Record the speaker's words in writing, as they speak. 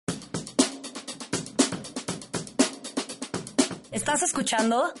¿Estás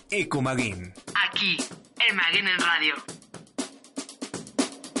escuchando? Ecomaguen. Aquí, Ecomaguen en radio.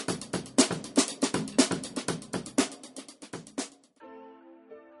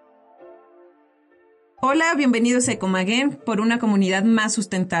 Hola, bienvenidos a Ecomaguen por una comunidad más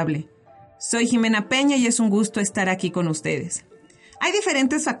sustentable. Soy Jimena Peña y es un gusto estar aquí con ustedes. Hay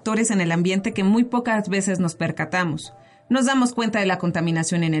diferentes factores en el ambiente que muy pocas veces nos percatamos. Nos damos cuenta de la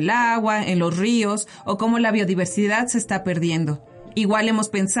contaminación en el agua, en los ríos o cómo la biodiversidad se está perdiendo. Igual hemos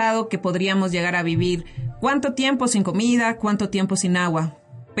pensado que podríamos llegar a vivir cuánto tiempo sin comida, cuánto tiempo sin agua,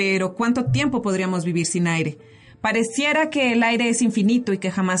 pero cuánto tiempo podríamos vivir sin aire. Pareciera que el aire es infinito y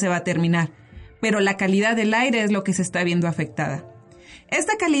que jamás se va a terminar, pero la calidad del aire es lo que se está viendo afectada.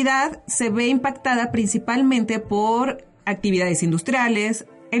 Esta calidad se ve impactada principalmente por actividades industriales,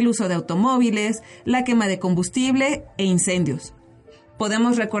 el uso de automóviles, la quema de combustible e incendios.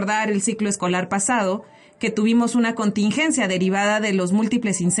 Podemos recordar el ciclo escolar pasado, que tuvimos una contingencia derivada de los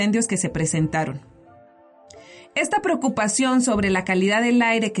múltiples incendios que se presentaron. Esta preocupación sobre la calidad del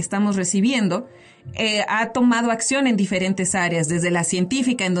aire que estamos recibiendo ha tomado acción en diferentes áreas, desde la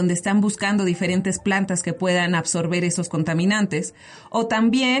científica, en donde están buscando diferentes plantas que puedan absorber esos contaminantes, o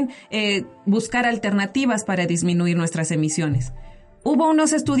también buscar alternativas para disminuir nuestras emisiones. Hubo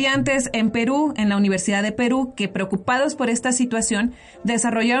unos estudiantes en Perú, en la Universidad de Perú, que preocupados por esta situación,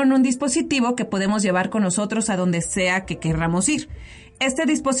 desarrollaron un dispositivo que podemos llevar con nosotros a donde sea que querramos ir. Este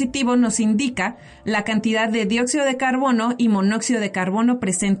dispositivo nos indica la cantidad de dióxido de carbono y monóxido de carbono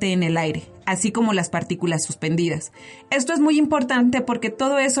presente en el aire, así como las partículas suspendidas. Esto es muy importante porque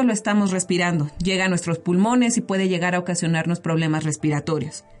todo eso lo estamos respirando, llega a nuestros pulmones y puede llegar a ocasionarnos problemas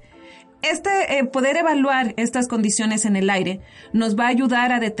respiratorios. Poder evaluar estas condiciones en el aire nos va a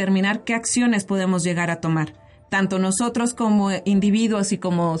ayudar a determinar qué acciones podemos llegar a tomar, tanto nosotros como individuos y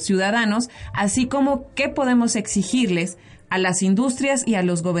como ciudadanos, así como qué podemos exigirles a las industrias y a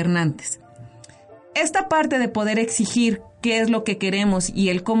los gobernantes. Esta parte de poder exigir qué es lo que queremos y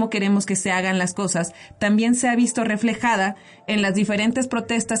el cómo queremos que se hagan las cosas también se ha visto reflejada en las diferentes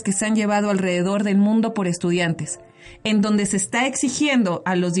protestas que se han llevado alrededor del mundo por estudiantes, en donde se está exigiendo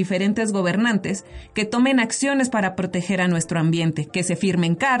a los diferentes gobernantes que tomen acciones para proteger a nuestro ambiente, que se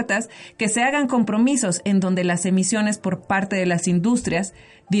firmen cartas, que se hagan compromisos en donde las emisiones por parte de las industrias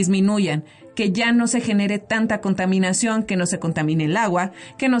disminuyan, que ya no se genere tanta contaminación, que no se contamine el agua,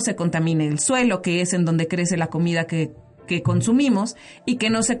 que no se contamine el suelo, que es en donde crece la comida que consumimos, y que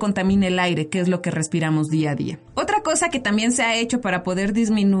no se contamine el aire, que es lo que respiramos día a día. Otra cosa que también se ha hecho para poder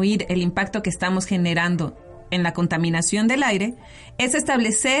disminuir el impacto que estamos generando en la contaminación del aire es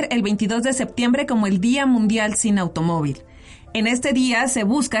establecer el 22 de septiembre como el Día Mundial sin Automóvil. En este día se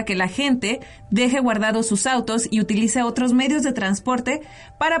busca que la gente deje guardados sus autos y utilice otros medios de transporte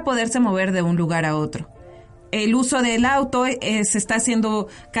para poderse mover de un lugar a otro. El uso del auto se está haciendo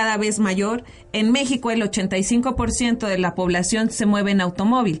cada vez mayor. En México el 85% de la población se mueve en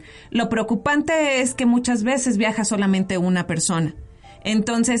automóvil. Lo preocupante es que muchas veces viaja solamente una persona.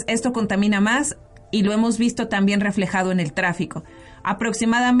 Entonces esto contamina más y lo hemos visto también reflejado en el tráfico.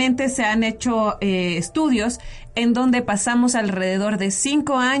 Aproximadamente se han hecho estudios en donde pasamos alrededor de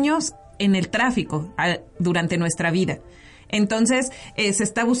 5 años en el tráfico durante nuestra vida. Entonces se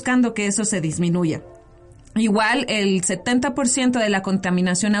está buscando que eso se disminuya. Igual, el 70% de la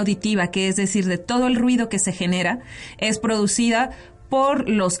contaminación auditiva, que es decir, de todo el ruido que se genera, es producida por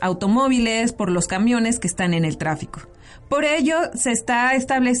los automóviles, por los camiones que están en el tráfico. Por ello, se está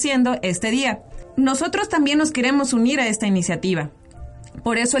estableciendo este día. Nosotros también nos queremos unir a esta iniciativa.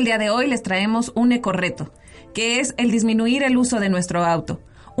 Por eso, el día de hoy les traemos un ecorreto, que es el disminuir el uso de nuestro auto.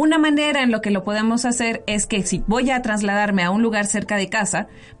 Una manera en lo que lo podemos hacer es que si voy a trasladarme a un lugar cerca de casa,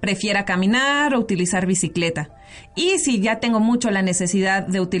 prefiera caminar o utilizar bicicleta. Y si ya tengo mucho la necesidad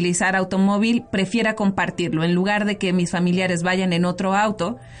de utilizar automóvil, prefiera compartirlo. En lugar de que mis familiares vayan en otro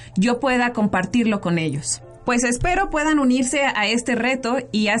auto, yo pueda compartirlo con ellos. Pues espero puedan unirse a este reto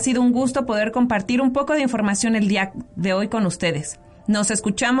y ha sido un gusto poder compartir un poco de información el día de hoy con ustedes. Nos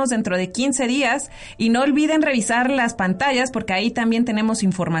escuchamos dentro de 15 días y no olviden revisar las pantallas porque ahí también tenemos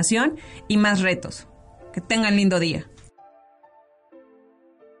información y más retos. Que tengan lindo día.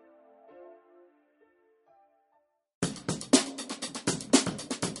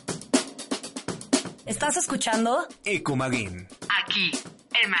 ¿Estás escuchando? Ecomaguen. Aquí,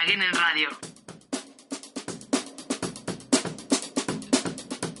 Ecomaguen en radio.